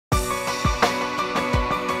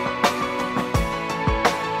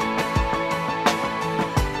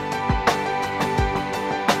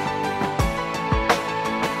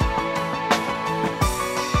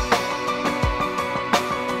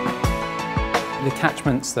The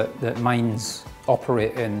catchments that mines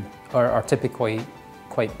operate in are typically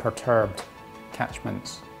quite perturbed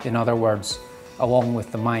catchments. In other words, along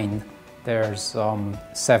with the mine, there's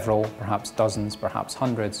several, perhaps dozens, perhaps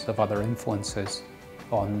hundreds of other influences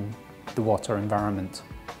on the water environment.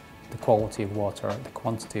 The quality of water, the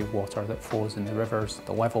quantity of water that flows in the rivers,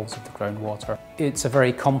 the levels of the groundwater. It's a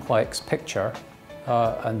very complex picture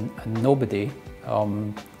and nobody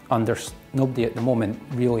at the moment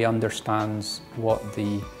really understands what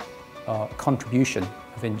the contribution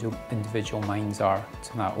of individual mines are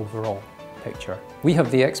to that overall picture. We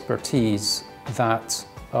have the expertise that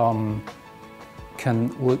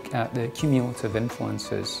can look at the cumulative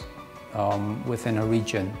influences within a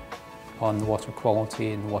region on water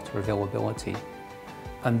quality and water availability,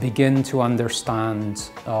 and begin to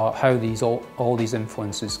understand how all these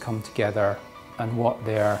influences come together and what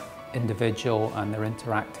their individual and their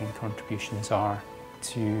interacting contributions are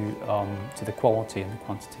to the quality and the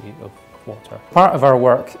quantity of water. Part of our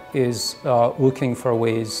work is looking for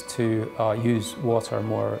ways to use water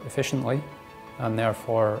more efficiently and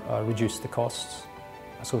therefore reduce the costs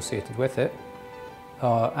associated with it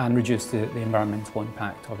and reduce the environmental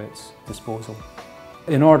impact of its disposal.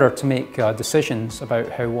 In order to make decisions about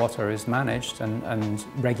how water is managed and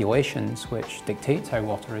regulations which dictate how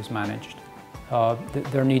water is managed,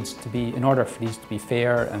 there needs to be, in order for these to be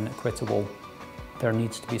fair and equitable, there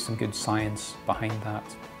needs to be some good science behind that.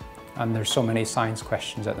 And there's so many science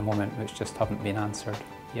questions at the moment which just haven't been answered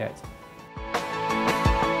yet.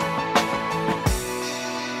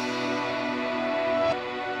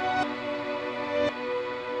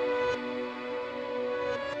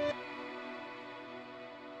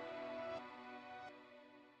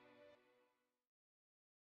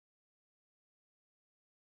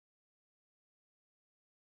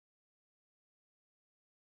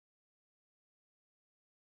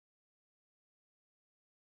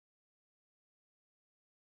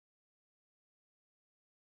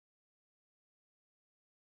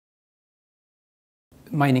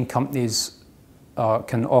 Mining companies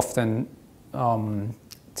can often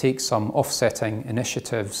take some offsetting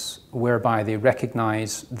initiatives whereby they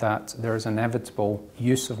recognise that there is inevitable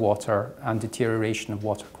use of water and deterioration of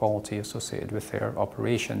water quality associated with their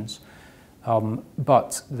operations,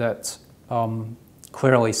 but that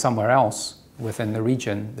clearly somewhere else within the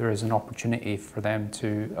region there is an opportunity for them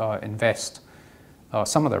to invest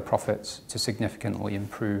some of their profits to significantly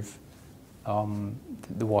improve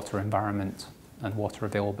the water environment and water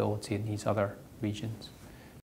availability in these other regions.